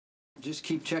Just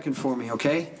keep checking for me,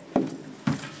 okay?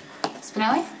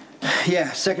 Spinelli?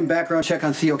 Yeah, second background check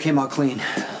on Theo came out clean.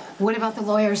 What about the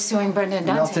lawyers suing Brenda and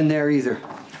Dante? Nothing there either.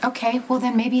 Okay, well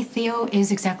then maybe Theo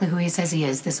is exactly who he says he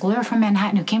is. This lawyer from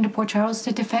Manhattan who came to Port Charles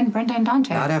to defend Brenda and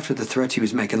Dante. Not after the threats he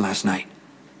was making last night.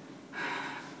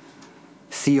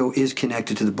 Theo is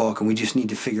connected to the Balkan. We just need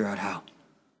to figure out how.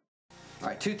 All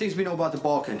right, two things we know about the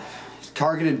Balkan. He's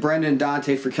targeted Brenda and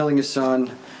Dante for killing his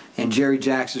son, and Jerry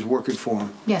Jacks is working for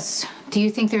him. Yes. Do you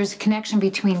think there's a connection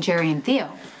between Jerry and Theo?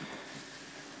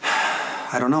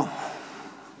 I don't know.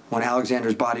 When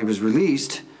Alexander's body was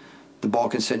released, the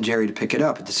Balkan sent Jerry to pick it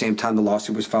up. At the same time, the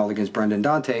lawsuit was filed against Brenda and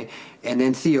Dante, and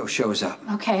then Theo shows up.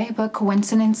 Okay, but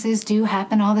coincidences do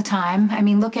happen all the time. I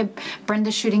mean, look at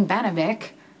Brenda shooting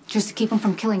Banovic just to keep him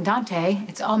from killing Dante.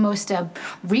 It's almost a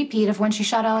repeat of when she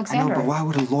shot Alexander. I know, but why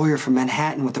would a lawyer from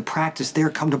Manhattan with a practice there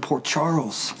come to Port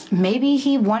Charles? Maybe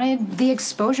he wanted the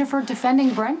exposure for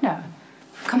defending Brenda.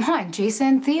 Come on,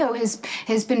 Jason. Theo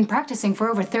has been practicing for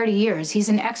over 30 years. He's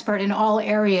an expert in all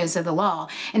areas of the law.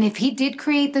 And if he did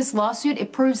create this lawsuit,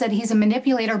 it proves that he's a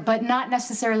manipulator, but not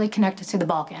necessarily connected to the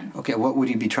Balkan. Okay, what would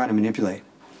he be trying to manipulate?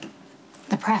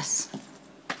 The press.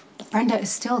 Brenda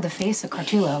is still the face of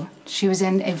Cartullo. She was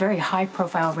in a very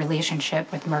high-profile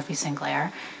relationship with Murphy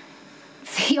Sinclair.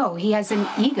 Theo, he has an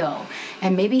ego,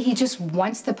 and maybe he just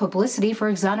wants the publicity for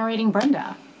exonerating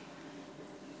Brenda.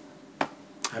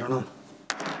 I don't know.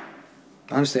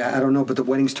 Honestly, I don't know, but the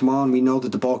wedding's tomorrow, and we know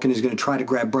that the Balkan is going to try to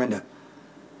grab Brenda.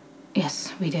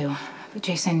 Yes, we do. But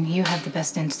Jason, you have the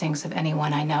best instincts of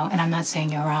anyone I know, and I'm not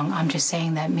saying you're wrong. I'm just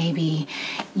saying that maybe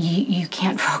you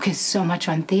can't focus so much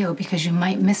on Theo because you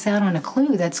might miss out on a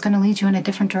clue that's going to lead you in a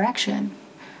different direction.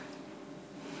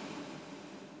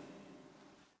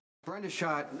 Brenda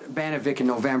shot Banovic in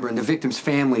November, and the victims'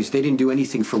 families, they didn't do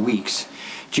anything for weeks.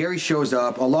 Jerry shows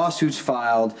up, a lawsuit's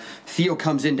filed, Theo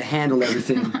comes in to handle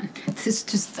everything. This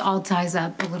just all ties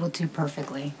up a little too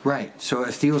perfectly. Right, so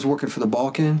if Theo's working for the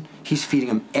Balkan, he's feeding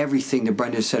him everything that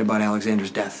Brenda said about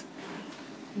Alexander's death.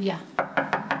 Yeah.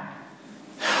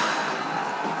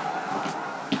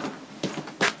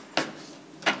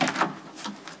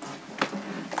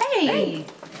 Hey!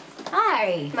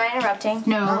 Hi! Am I interrupting?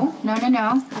 No.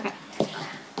 Okay.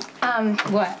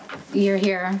 What? You're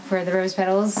here for the rose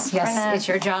petals? Yes, it's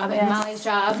your job and Molly's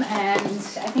job, and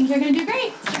I think you're gonna do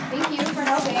great. Thank you for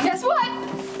helping. Guess what?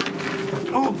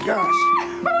 Oh, gosh.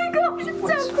 Oh my gosh,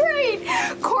 it's so great!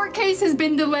 Court case has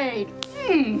been delayed.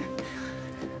 We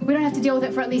don't have to deal with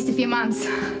it for at least a few months.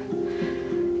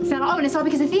 It's not all, and it's all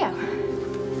because of Theo.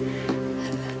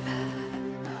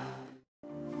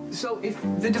 So, if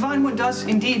the Divine One does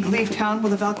indeed leave town, will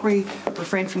the Valkyrie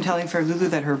refrain from telling Fair Lulu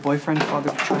that her boyfriend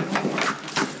fathered the child?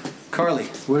 Carly,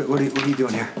 what are you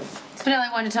doing here?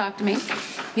 Spinelli wanted to talk to me.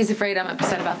 He's afraid I'm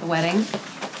upset about the wedding.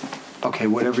 Okay,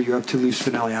 whatever you're up to, leave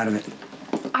Spinelli out of it.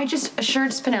 I just assured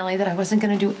Spinelli that I wasn't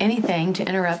going to do anything to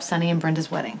interrupt Sonny and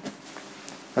Brenda's wedding.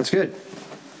 That's good.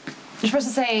 You're supposed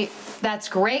to say, "That's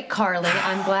great, Carly.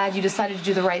 I'm glad you decided to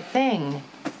do the right thing."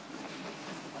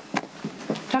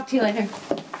 Talk to you later.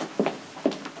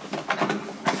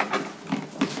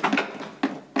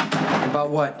 About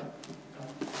what?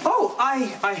 Oh,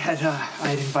 I had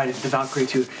invited the Valkyrie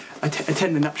to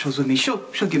attend the nuptials with me. She'll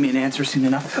give me an answer soon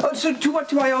enough. Oh, so to what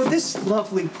do I owe this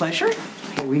lovely pleasure?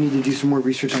 Okay, we need to do some more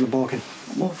research on the Balkan.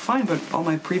 Well, fine, but all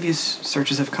my previous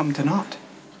searches have come to naught.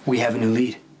 We have a new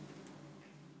lead.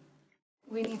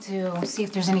 We need to see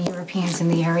if there's any Europeans in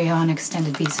the area on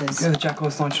extended visas. Yeah, the Jackal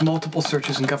has launched multiple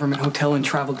searches in government hotel and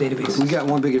travel databases. We got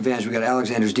one big advantage. We got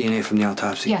Alexander's DNA from the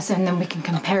autopsy. Yes, and then we can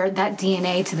compare that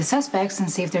DNA to the suspects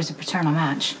and see if there's a paternal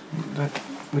match. That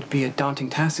would be a daunting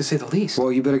task, to say the least.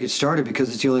 Well, you better get started because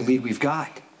it's the only lead we've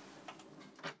got.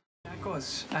 Jackal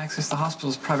has accessed the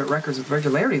hospital's private records with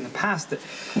regularity in the past.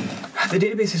 The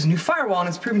database is a new firewall, and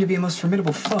it's proven to be a most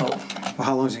formidable foe. Well,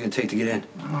 how long is it going to take to get in?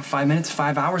 5 minutes,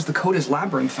 5 hours. The code is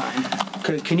labyrinthine.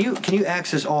 Can you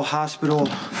access all hospital,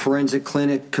 forensic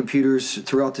clinic computers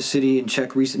throughout the city and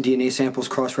check recent DNA samples,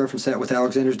 cross-reference that with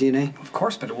Alexander's DNA? Of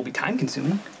course, but it will be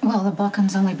time-consuming. Well, the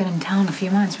Balkan's only been in town a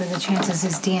few months. What are the chances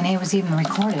his DNA was even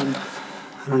recorded?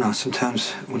 I don't know.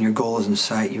 Sometimes when your goal is in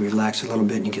sight, you relax a little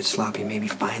bit and you get sloppy. Maybe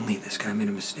finally this guy made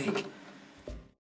a mistake.